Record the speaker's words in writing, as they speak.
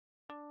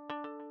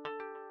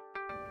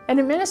An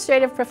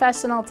administrative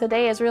professional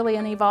today is really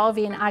an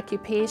evolving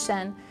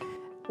occupation.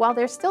 While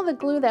they're still the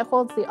glue that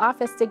holds the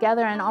office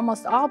together and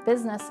almost all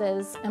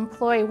businesses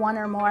employ one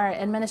or more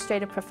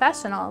administrative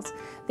professionals,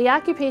 the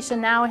occupation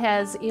now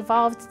has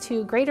evolved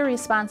to greater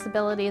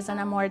responsibilities and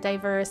a more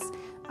diverse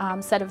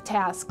set of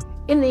tasks.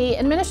 In the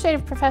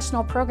administrative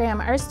professional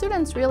program, our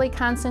students really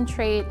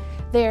concentrate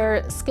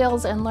their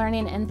skills and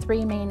learning in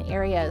three main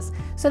areas.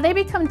 So they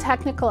become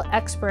technical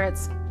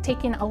experts,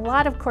 taking a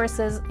lot of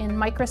courses in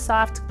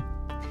Microsoft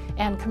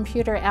and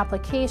computer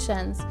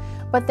applications,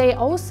 but they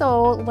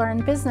also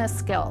learn business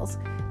skills.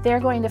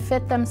 They're going to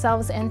fit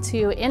themselves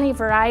into any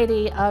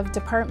variety of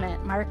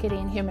department,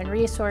 marketing, human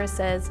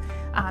resources,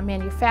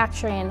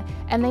 manufacturing,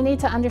 and they need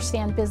to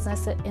understand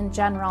business in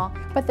general.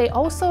 But they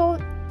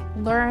also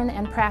learn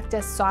and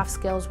practice soft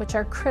skills, which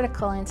are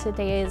critical in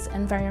today's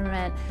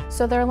environment.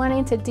 So they're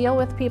learning to deal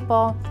with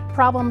people,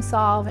 problem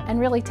solve, and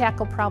really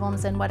tackle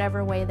problems in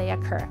whatever way they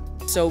occur.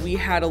 So we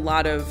had a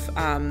lot of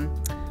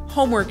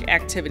homework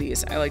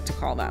activities, I like to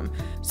call them.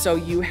 So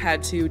you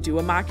had to do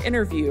a mock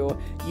interview,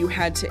 you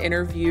had to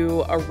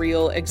interview a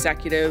real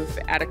executive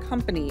at a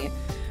company.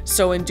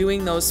 So in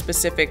doing those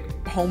specific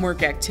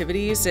homework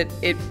activities, it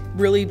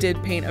really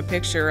did paint a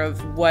picture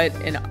of what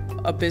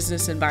a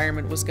business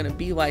environment was going to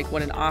be like,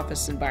 what an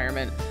office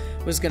environment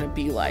was going to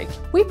be like.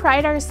 We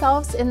pride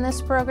ourselves in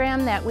this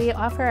program that we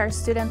offer our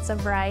students a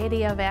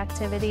variety of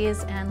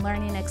activities and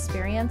learning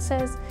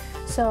experiences.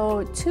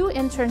 So 2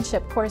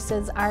 internship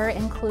courses are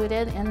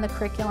included in the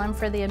curriculum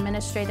for the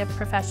administrative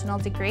professional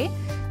degree.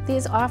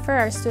 These offer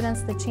our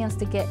students the chance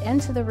to get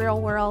into the real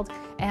world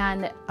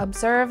and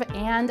observe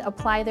and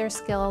apply their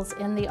skills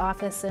in the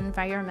office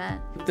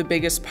environment. The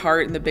biggest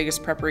part and the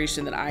biggest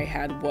preparation that I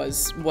had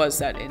was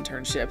that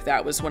internship.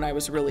 That was when I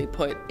was really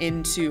put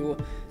into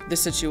the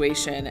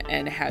situation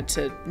and had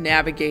to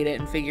navigate it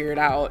and figure it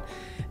out.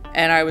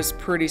 And I was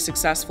pretty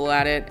successful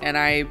at it, and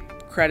I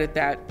credit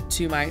that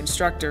to my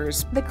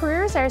instructors. The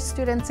careers our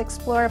students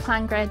explore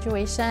upon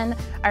graduation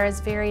are as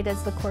varied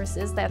as the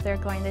courses that they're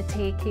going to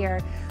take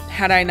here.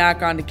 Had I not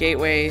gone to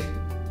Gateway,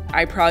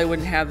 I probably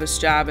wouldn't have this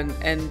job,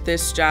 and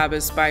this job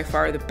is by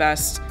far the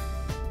best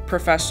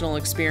professional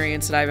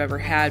experience that I've ever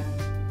had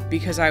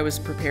because I was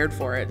prepared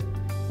for it.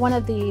 One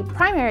of the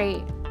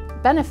primary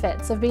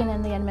benefits of being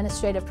in the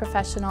administrative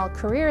professional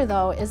career,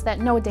 though, is that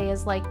no day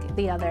is like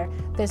the other.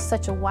 There's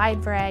such a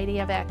wide variety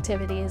of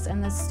activities,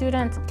 and the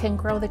student can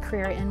grow the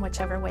career in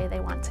whichever way they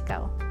want to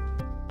go.